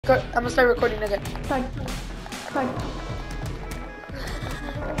I'm gonna start recording again. Fine.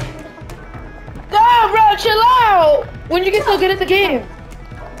 No, bro, chill out! When you get so good at the game?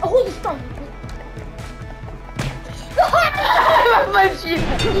 Oh, hold the strong. My shit.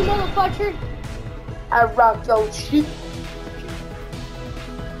 You motherfucker. I rock those shit.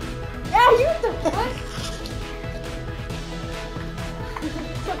 Yeah, you what the fuck?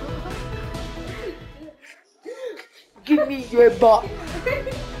 Give me your ball.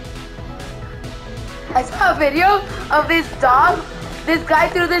 I saw a video of this dog. This guy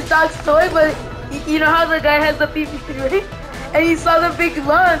threw this dog's toy, but you know how the guy has the pee-pee, right? And he saw the big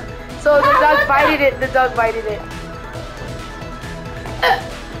lung, so the dog bited it. The dog bited it.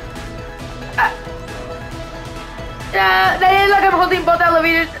 Look, I'm holding both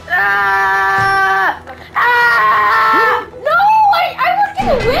elevators. No, I was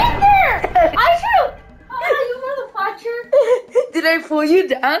gonna win there. I should've. You motherfucker. Did I pull you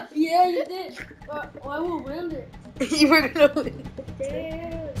down? Yeah, you did. I will win it. You were gonna win.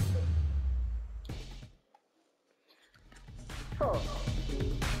 Damn.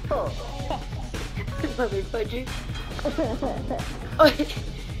 Motherfucker.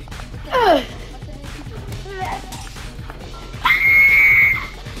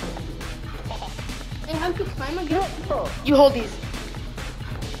 Hey, how to climb again? You hold these.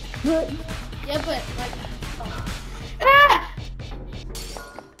 Yeah, but like. Ah!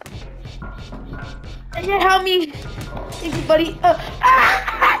 Yeah, help me. Thank you, buddy.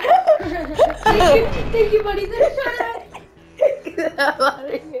 Thank you, buddy. Get out of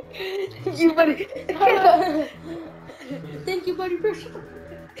here. Thank you, buddy. Thank you, buddy. Get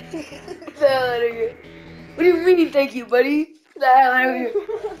the hell out of here. What do you mean, thank you, buddy? Get the hell out of here.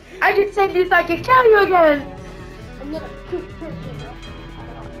 I just said this so I can kill you again. I'm not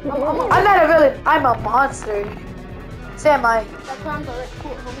I'm not a villain. I'm a monster. So am I. That's why I'm the red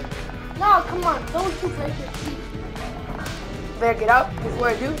cool, homie. No, come on. Don't you break your teeth. Better get out before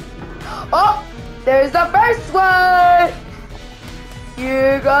I do. Oh, there's the first one.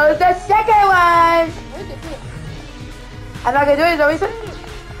 Here goes the second one. Where's the foot? I'm not gonna do it, is that what you said?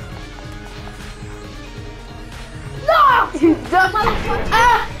 No! You dumb.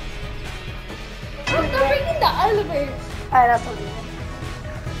 Ah! I'm not breaking the elevators. Alright, that's okay.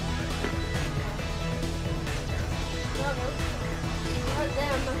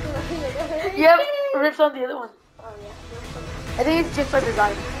 Yep, rips on the other one. Oh, yeah. I think it's just by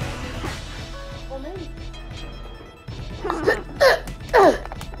design. Oh, maybe.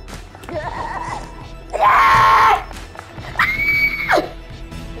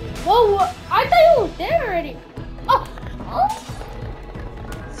 Whoa, I thought you were dead already. Oh,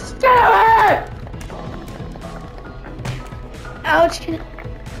 Get over here! Ouch.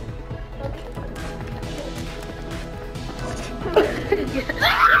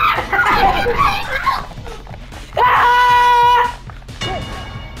 Ah!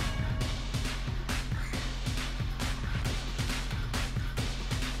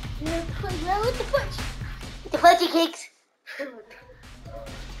 With the foot. The fudgy cakes.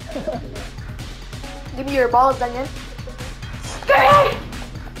 Give me your balls, Daniel.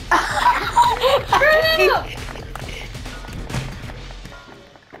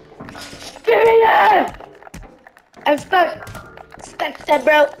 Give me that! I'm stuck. Stuck,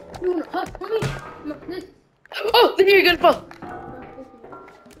 bro. No, homie. No, this. Oh, then you're gonna fall.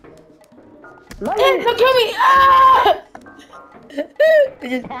 Don't kill me! Ah!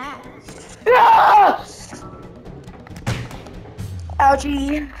 Ah!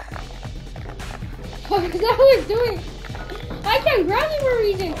 Ouchie. What is that what it's doing? I can't grab you for a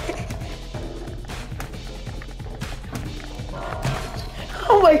reason.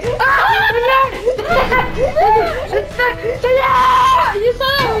 Oh my! Ah! You saw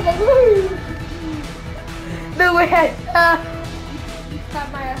that? I was like, woo. No way! Got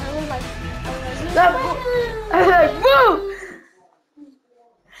my, I was like, I was like, woo!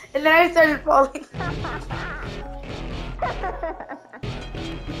 And then I started falling.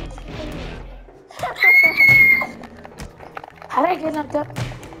 How did I get knocked up?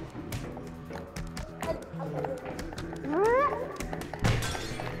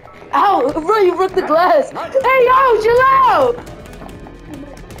 Ow! Bro, you broke the glass! Hey, yo, chill out!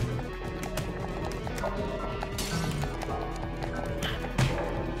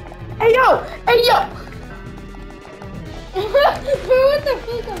 Hey, yo! Hey, yo! Bro, what the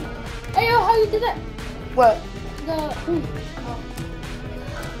fuck? Hey, yo, how you did that? What? The,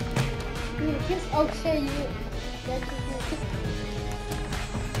 kiss, oh shit, you,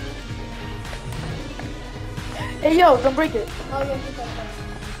 Hey, yo, don't break it. oh yeah, you got that.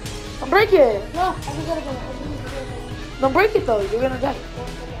 Don't break it. No, I just gotta go. Don't break it though, you're gonna die.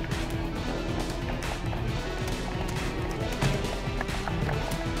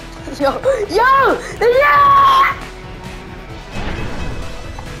 Yo! Yeah!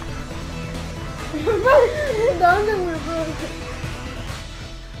 The underwear, bro.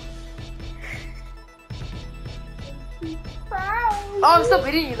 Oh, I'm still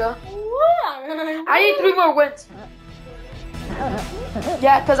beating you though. I need 3 more wins.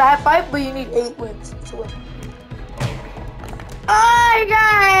 Yeah, because I have 5, but you need 8 wins to win. Oh my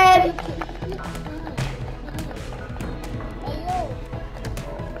god!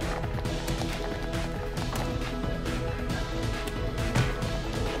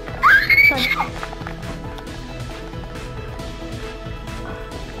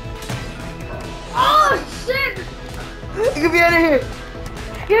 Oh shit! You can be out of here.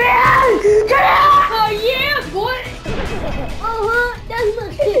 Get out! Get out! Oh yeah, boy! That's my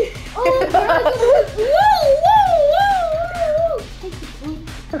shit. Oh, bro, woo!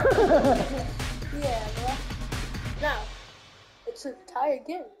 Yeah, bro. Now, it's a tie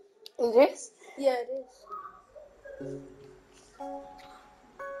again. It is? Yeah, it is.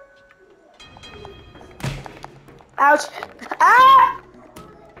 Ouch! Ah!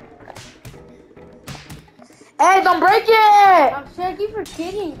 Hey, don't break it! I'm sorry, I keep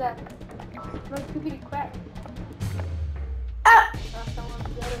forgetting that. My stupid crap. Ah!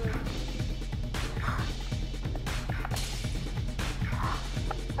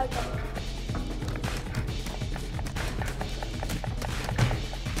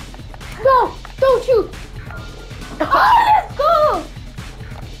 No! Don't shoot! Oh, let's go!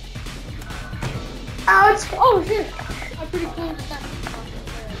 Ouch! Oh shit! I'm pretty close to that.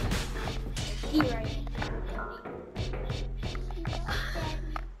 E right.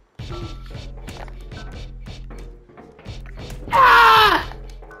 Ah!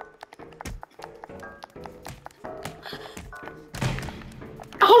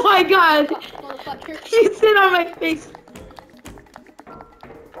 Oh my god! Motherfucker. You sit on my face.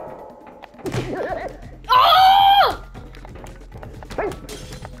 Oh!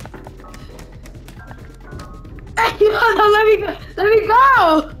 Hey, no, let me go! Let me go!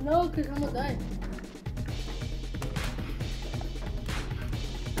 No, cause I'm gonna die.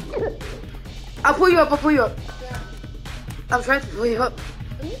 I'll pull you up, I'll pull you up. Yeah. I'm trying to pull you up.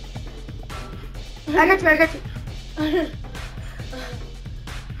 I got you, I got you.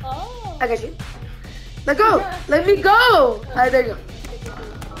 Oh. I got you. Let go! Let me go! Alright, there you go.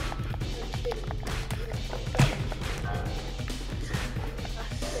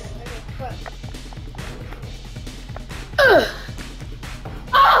 Ugh.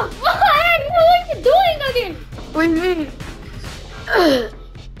 Oh! I didn't know what you're doing again! What do you mean? Ugh.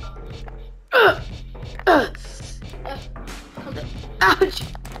 Ugh. Ugh. Ouch!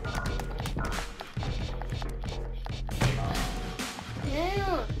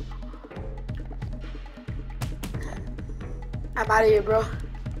 Damn. I'm out of here, bro.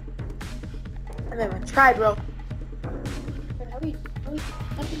 I'm not even try, bro. How do you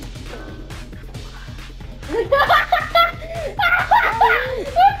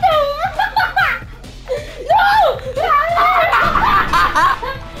No!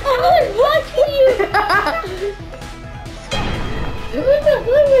 I was watching you! What the fuck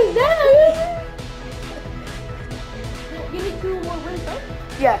was that? Give me 2 more wins, right?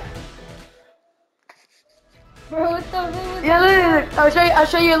 Yeah. Bro, what the fuck was Yeah, look, look, look. I'll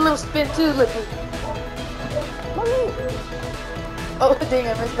show you a little spin too. Look. Oh dang,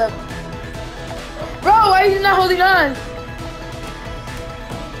 I messed up. Bro, why are you not holding on?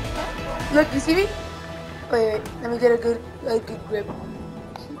 Look, you see me? Wait, let me get a good grip.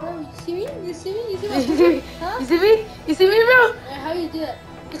 Bro, you see me? You see me? You see You see me? me? Huh? You see me? You see me, bro? How do you do that?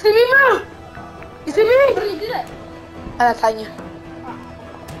 You see me, bro? You see How me? do you do that? Ah, Tanya.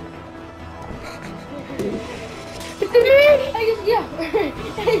 You see me? I guess, yeah.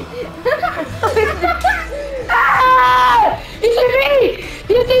 Ah! You see me?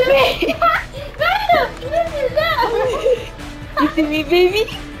 You see me? You see me, baby?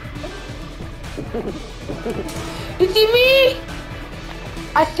 You see me?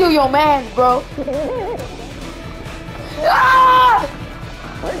 I steal your man, bro. Ah!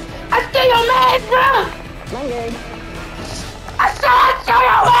 I steal your man, bro. I steal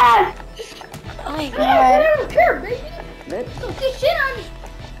your man. Oh my god. I don't care, baby. Don't get shit on me.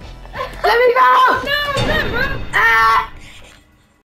 Let me go.